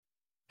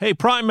Hey,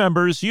 Prime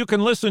members, you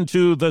can listen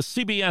to the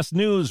CBS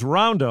News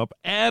Roundup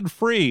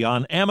ad-free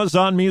on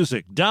Amazon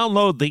Music.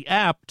 Download the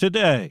app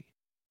today.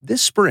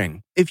 This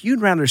spring, if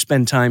you'd rather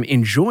spend time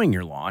enjoying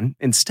your lawn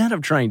instead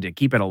of trying to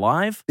keep it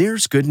alive,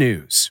 there's good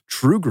news.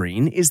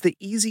 TruGreen is the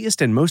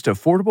easiest and most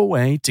affordable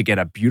way to get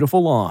a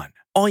beautiful lawn.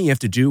 All you have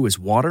to do is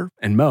water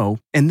and mow,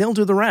 and they'll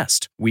do the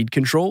rest. Weed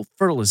control,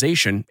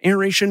 fertilization,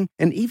 aeration,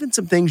 and even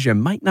some things you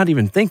might not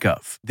even think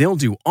of. They'll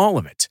do all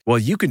of it, while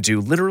you can do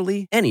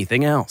literally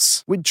anything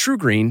else. With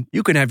TruGreen,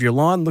 you can have your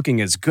lawn looking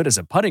as good as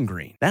a putting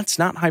green. That's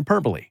not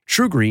hyperbole.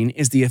 TruGreen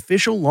is the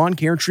official lawn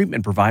care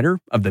treatment provider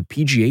of the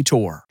PGA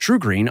Tour.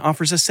 TruGreen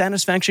offers a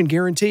satisfaction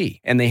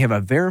guarantee, and they have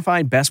a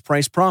verified best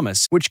price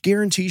promise, which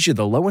guarantees you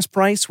the lowest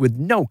price with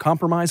no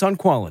compromise on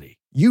quality.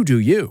 You do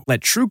you. Let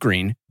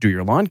TruGreen do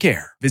your lawn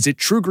care. Visit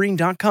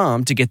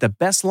TruGreen.com to get the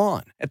best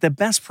lawn at the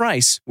best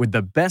price with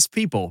the best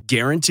people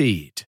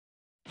guaranteed.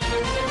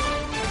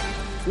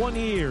 1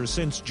 year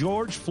since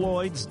George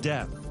Floyd's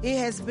death. It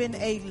has been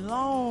a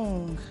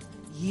long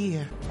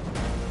year.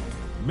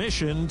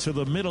 Mission to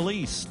the Middle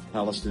East.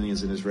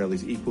 Palestinians and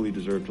Israelis equally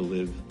deserve to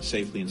live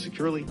safely and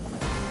securely.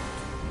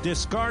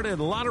 Discarded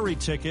lottery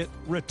ticket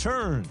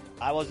returned.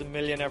 I was a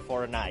millionaire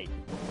for a night.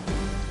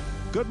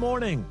 Good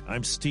morning.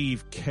 I'm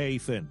Steve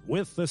Kathan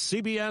with the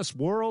CBS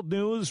World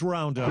News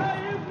Roundup.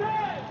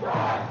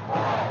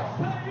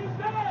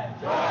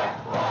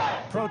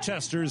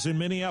 Protesters in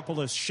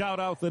Minneapolis shout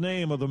out the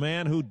name of the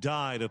man who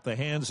died at the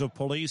hands of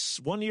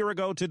police 1 year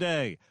ago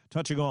today,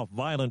 touching off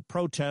violent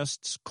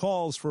protests,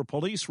 calls for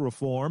police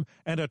reform,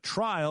 and a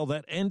trial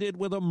that ended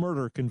with a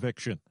murder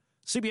conviction.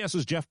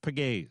 CBS's Jeff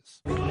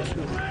Pegues.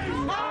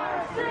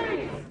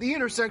 The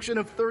intersection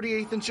of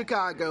 38th and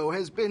Chicago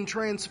has been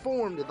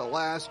transformed in the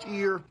last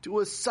year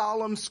to a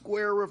solemn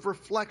square of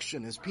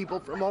reflection as people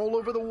from all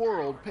over the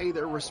world pay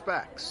their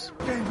respects.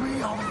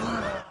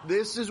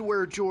 This is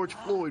where George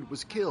Floyd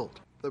was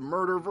killed. The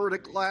murder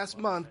verdict last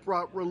month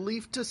brought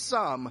relief to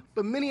some,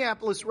 but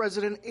Minneapolis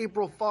resident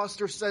April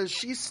Foster says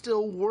she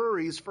still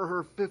worries for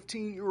her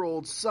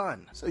 15-year-old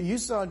son. So you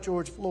saw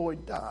George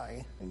Floyd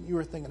die, and you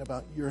were thinking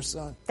about your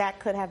son. That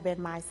could have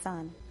been my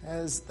son.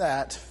 Has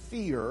that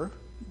fear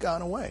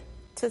gone away?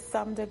 To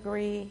some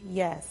degree,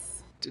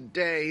 yes.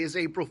 Today is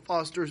April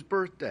Foster's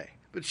birthday,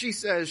 but she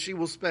says she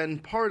will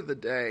spend part of the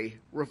day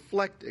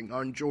reflecting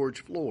on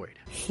George Floyd.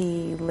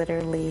 He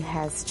literally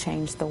has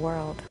changed the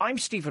world. I'm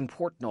Stephen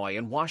Portnoy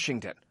in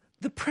Washington.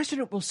 The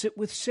president will sit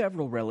with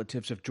several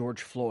relatives of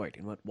George Floyd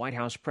in what White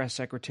House Press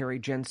Secretary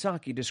Jen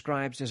Psaki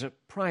describes as a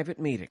private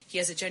meeting. He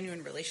has a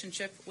genuine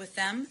relationship with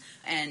them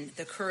and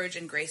the courage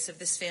and grace of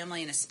this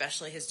family, and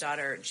especially his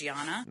daughter,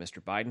 Gianna. Mr.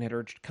 Biden had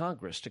urged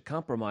Congress to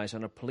compromise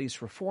on a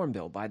police reform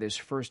bill by this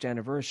first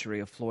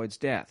anniversary of Floyd's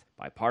death.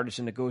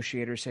 Bipartisan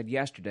negotiators said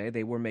yesterday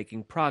they were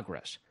making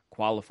progress.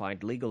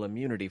 Qualified legal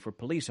immunity for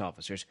police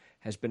officers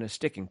has been a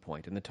sticking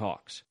point in the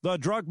talks. The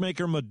drug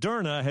maker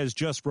Moderna has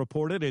just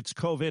reported its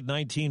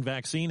COVID-19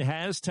 vaccine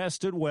has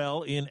tested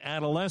well in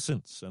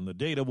adolescents, and the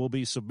data will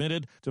be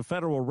submitted to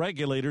federal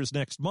regulators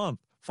next month.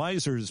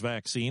 Pfizer's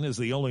vaccine is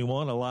the only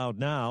one allowed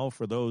now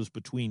for those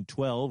between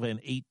 12 and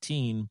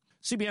 18.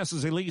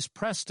 CBS's Elise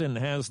Preston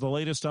has the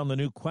latest on the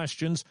new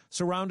questions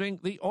surrounding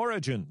the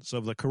origins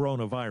of the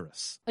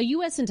coronavirus. A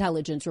U.S.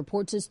 intelligence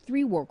report says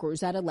 3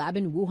 workers at a lab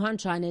in Wuhan,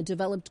 China,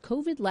 developed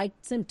COVID-like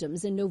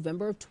symptoms in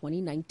November of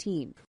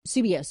 2019.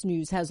 CBS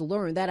News has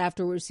learned that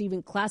after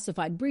receiving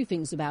classified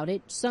briefings about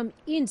it, some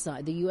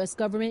inside the U.S.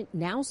 government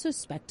now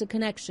suspect a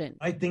connection.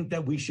 I think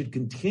that we should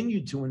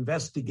continue to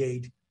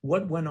investigate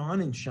what went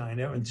on in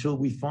China until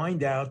we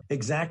find out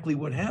exactly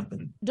what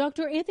happened.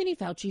 Dr. Anthony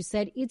Fauci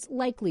said it's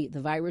likely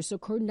the virus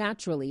occurred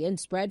naturally and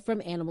spread from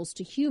animals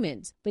to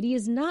humans, but he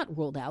has not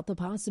ruled out the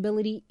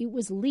possibility it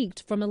was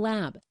leaked from a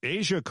lab.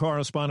 Asia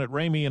correspondent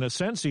Ramy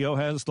Inocencio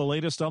has the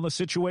latest on the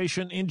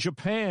situation in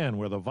Japan,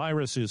 where the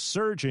virus is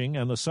surging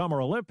and the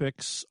Summer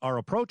Olympics are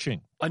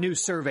approaching. A new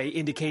survey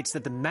indicates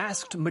that the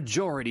masked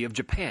majority of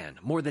Japan,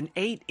 more than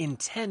 8 in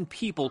 10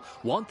 people,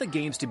 want the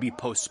games to be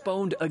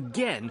postponed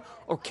again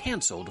or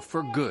canceled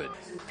for good.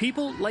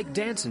 People like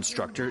dance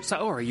instructor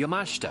Saori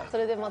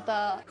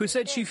Yamashita, who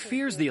said she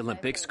fears the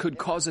Olympics could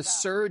cause a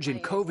surge in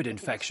COVID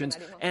infections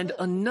and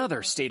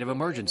another state of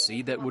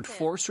emergency that would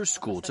force her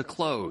school to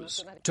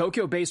close.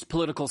 Tokyo-based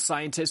political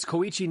scientist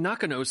Koichi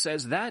Nakano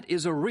says that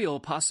is a real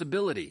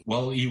possibility.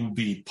 Well, it will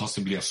be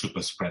possibly a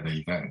super spreader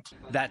event.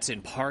 That's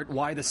in part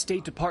why the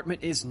State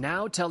Department is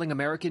now telling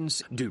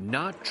Americans do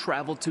not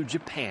travel to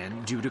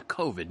Japan due to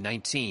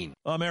COVID-19.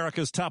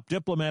 America's top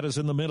diplomat is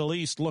in the Middle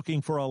East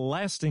looking for a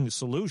lasting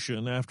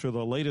solution after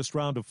the latest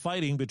round of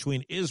fighting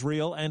between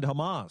Israel and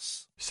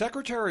Hamas.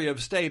 Secretary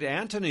of State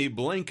Antony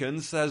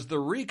Blinken says the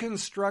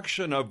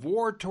reconstruction of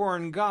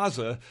war-torn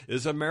Gaza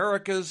is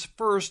America's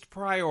first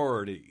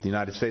priority. The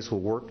United States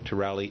will work to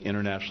rally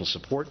international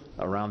support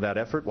around that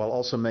effort while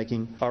also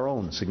making our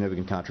own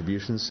significant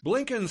contributions.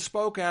 Blinken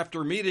spoke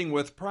after meeting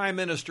with Prime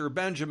Minister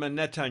Benjamin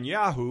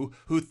Netanyahu,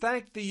 who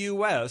thanked the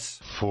U.S.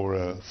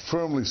 for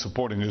firmly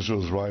supporting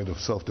Israel's right of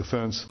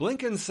self-defense.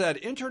 Blinken said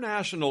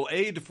international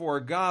aid for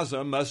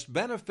Gaza must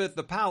benefit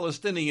the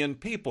Palestinian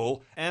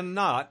people and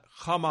not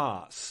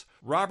Hamas.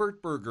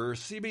 Robert Berger,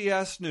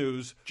 CBS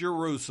News,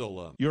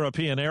 Jerusalem.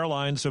 European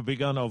airlines have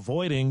begun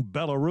avoiding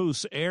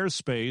Belarus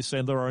airspace,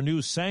 and there are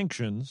new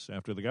sanctions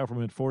after the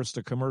government forced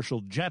a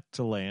commercial jet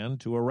to land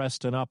to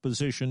arrest an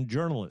opposition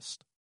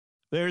journalist.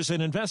 There's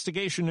an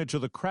investigation into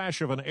the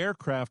crash of an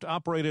aircraft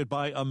operated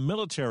by a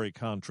military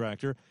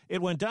contractor.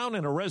 It went down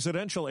in a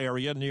residential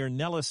area near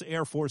Nellis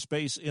Air Force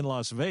Base in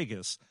Las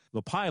Vegas.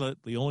 The pilot,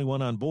 the only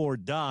one on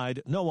board,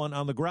 died. No one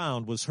on the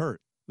ground was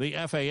hurt. The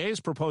FAA is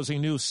proposing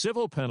new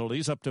civil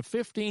penalties up to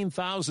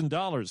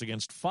 $15,000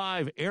 against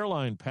 5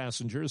 airline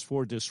passengers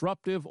for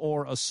disruptive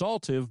or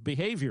assaultive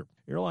behavior.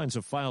 Airlines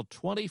have filed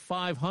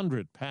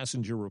 2,500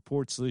 passenger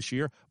reports this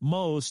year,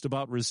 most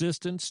about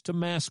resistance to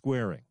mask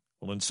wearing.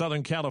 Well, in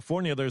Southern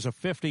California, there's a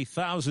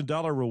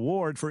 $50,000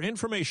 reward for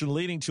information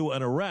leading to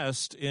an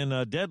arrest in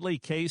a deadly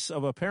case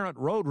of apparent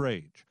road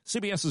rage.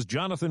 CBS's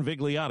Jonathan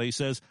Vigliotti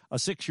says a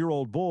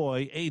 6-year-old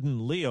boy,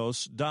 Aiden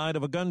Leos, died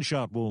of a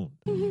gunshot wound.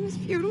 And he was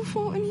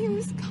beautiful, and he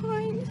was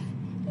kind,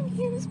 and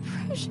he was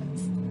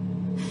precious.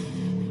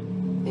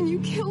 And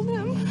you killed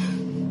him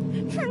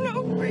for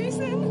no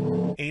reason.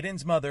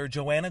 Aiden's mother,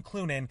 Joanna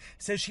Clunan,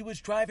 says she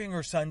was driving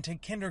her son to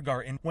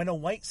kindergarten when a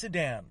white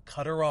sedan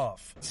cut her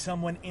off.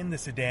 Someone in the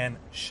sedan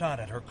shot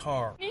at her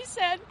car. He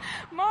said,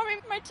 "Mommy,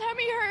 my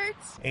tummy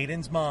hurts."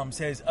 Aiden's mom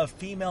says a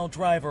female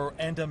driver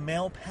and a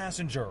male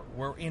passenger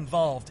were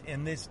involved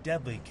in this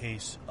deadly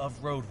case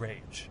of road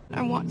rage.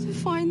 I want to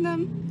find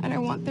them, and I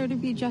want there to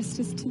be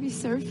justice to be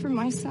served for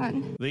my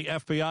son. The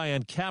FBI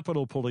and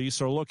Capitol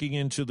Police are looking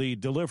into the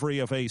delivery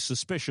of a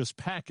suspicious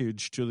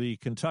package to the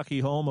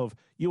Kentucky home of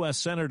U.S.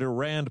 Senator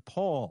Rand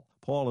Paul.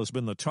 Paul has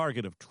been the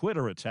target of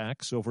Twitter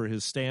attacks over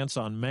his stance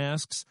on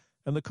masks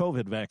and the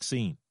COVID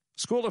vaccine.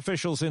 School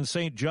officials in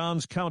St.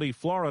 Johns County,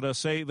 Florida,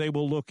 say they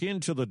will look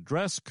into the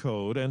dress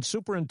code, and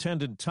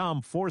Superintendent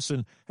Tom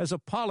Forson has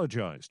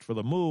apologized for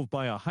the move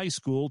by a high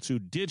school to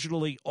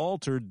digitally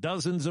alter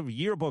dozens of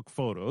yearbook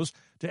photos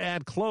to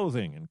add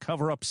clothing and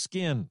cover up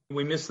skin.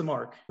 We missed the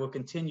mark. We'll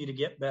continue to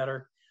get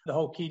better. The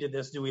whole key to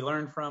this, do we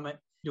learn from it?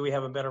 Do we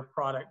have a better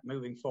product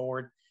moving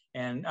forward?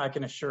 And I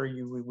can assure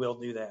you we will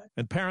do that.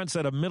 And parents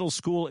at a middle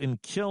school in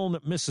Kiln,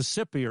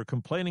 Mississippi are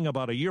complaining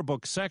about a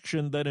yearbook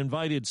section that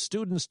invited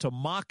students to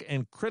mock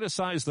and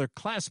criticize their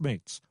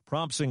classmates.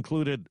 Prompts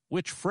included,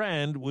 which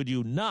friend would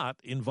you not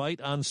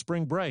invite on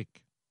spring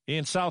break?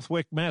 In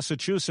Southwick,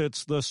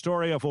 Massachusetts, the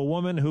story of a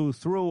woman who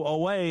threw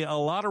away a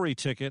lottery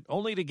ticket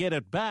only to get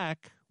it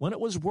back when it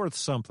was worth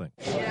something.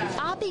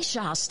 Abhi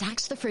Shah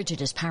stacks the fridge at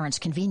his parents'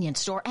 convenience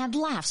store and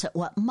laughs at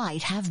what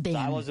might have been.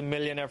 I was a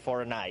millionaire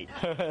for a night.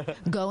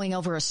 Going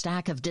over a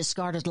stack of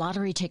discarded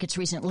lottery tickets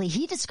recently,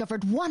 he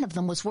discovered one of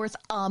them was worth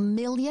 $1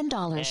 million.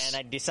 And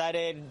I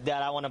decided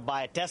that I want to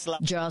buy a Tesla.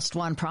 Just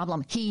one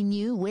problem. He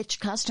knew which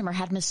customer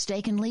had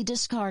mistakenly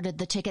discarded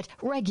the ticket.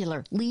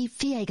 Regular Lee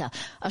Fiega.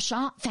 A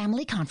Shah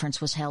family conference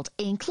was held,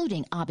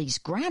 including Abhi's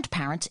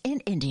grandparents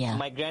in India.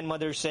 My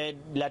grandmother said,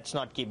 let's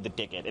not keep the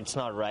ticket. It's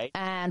not right.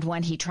 And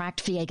when he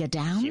tracked Fiega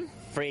down, she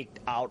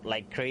freaked out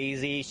like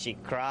crazy. She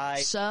cried.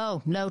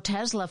 So, no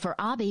Tesla for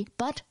Abhi,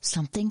 but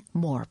something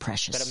more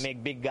precious. Gotta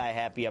make big guy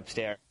happy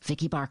upstairs.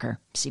 Vicki Barker,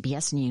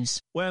 CBS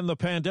News. When the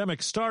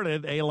pandemic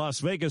started, a Las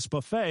Vegas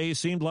buffet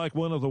seemed like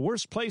one of the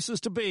worst places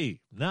to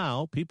be.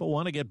 Now, people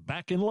want to get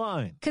back in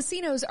line.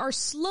 Casinos are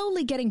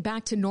slowly getting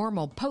back to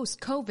normal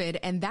post-COVID,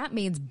 and that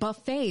means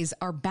buffets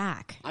are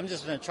back. I'm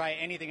just going to try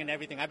anything and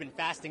everything. I've been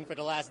fasting for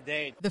the last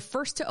day. The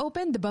first to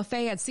open, the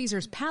buffet at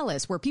Caesars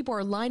Palace, where people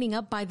are lining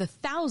up by the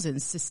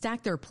thousands to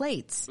stack their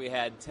plates. We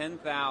had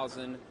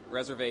 10,000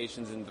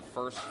 reservations in the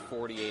first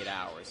 48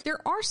 hours. There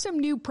are some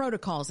new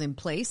protocols in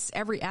place.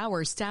 Every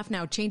hour, staff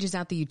now changes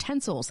out the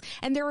utensils,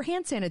 and there are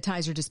hand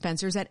sanitizer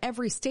dispensers at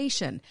every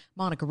station.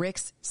 Monica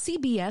Ricks,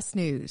 CBS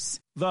News.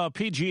 The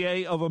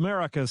PGA of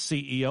America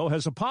CEO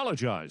has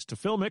apologized to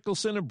Phil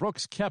Mickelson and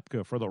Brooks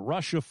Koepka for the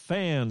rush of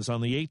fans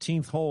on the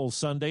 18th hole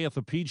Sunday at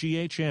the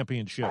PGA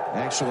Championship.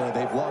 Actually,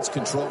 they've lost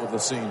control of the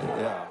scene.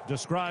 Yeah.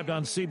 Described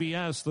on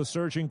CBS, the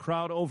surging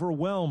crowd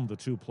overwhelmed the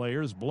two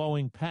players,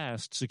 blowing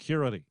past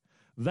security.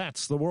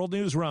 That's the World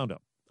News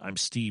Roundup. I'm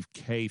Steve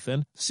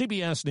Kathan,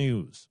 CBS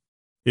News.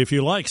 If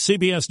you like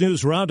CBS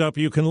News Roundup,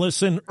 you can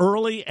listen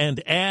early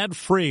and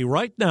ad-free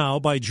right now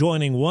by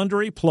joining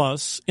Wondery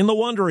Plus in the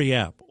Wondery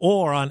app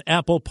or on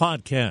Apple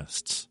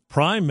Podcasts.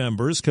 Prime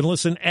members can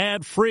listen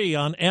ad-free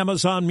on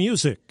Amazon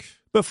Music.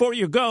 Before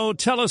you go,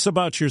 tell us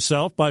about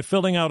yourself by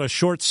filling out a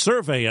short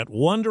survey at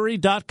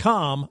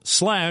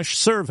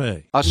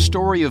Wondery.com/survey. A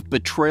story of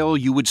betrayal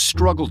you would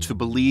struggle to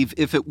believe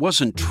if it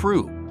wasn't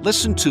true.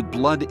 Listen to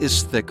Blood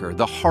is Thicker,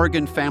 The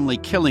Hargan Family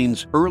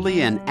Killings,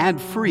 early and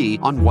ad-free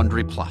on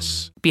Wondery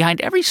Plus. Behind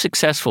every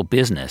successful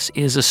business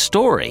is a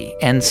story,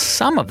 and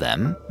some of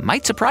them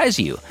might surprise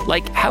you.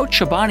 Like how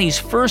Chobani's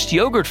first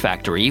yogurt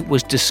factory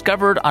was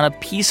discovered on a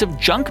piece of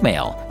junk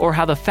mail, or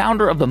how the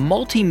founder of the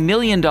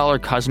multi-million-dollar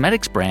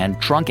cosmetics brand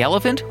Drunk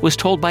Elephant was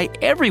told by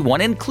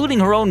everyone, including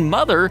her own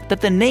mother,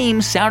 that the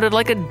name sounded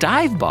like a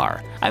dive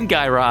bar. I'm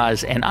Guy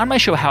Raz, and on my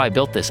show How I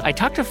Built This, I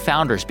talk to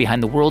founders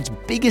behind the world's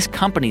biggest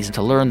companies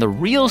to learn the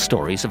real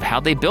stories of how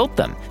they built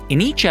them.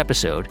 In each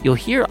episode, you'll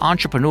hear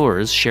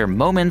entrepreneurs share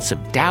moments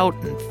of doubt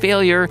and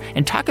failure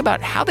and talk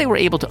about how they were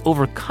able to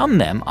overcome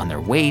them on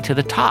their way to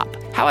the top.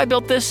 How I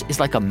Built This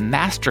is like a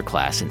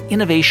masterclass in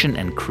innovation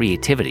and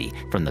creativity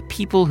from the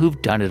people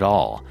who've done it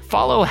all.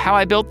 Follow How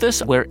I Built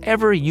This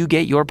wherever you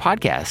get your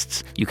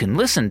podcasts. You can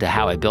listen to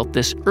How I Built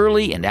This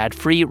early and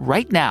ad-free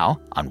right now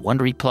on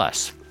Wondery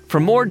Plus. For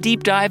more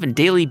deep dive and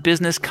daily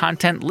business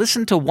content,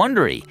 listen to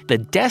Wondery, the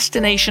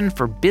destination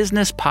for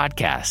business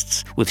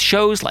podcasts. With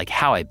shows like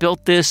How I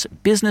Built This,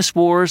 Business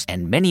Wars,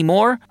 and many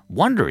more,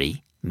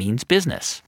 Wondery means business.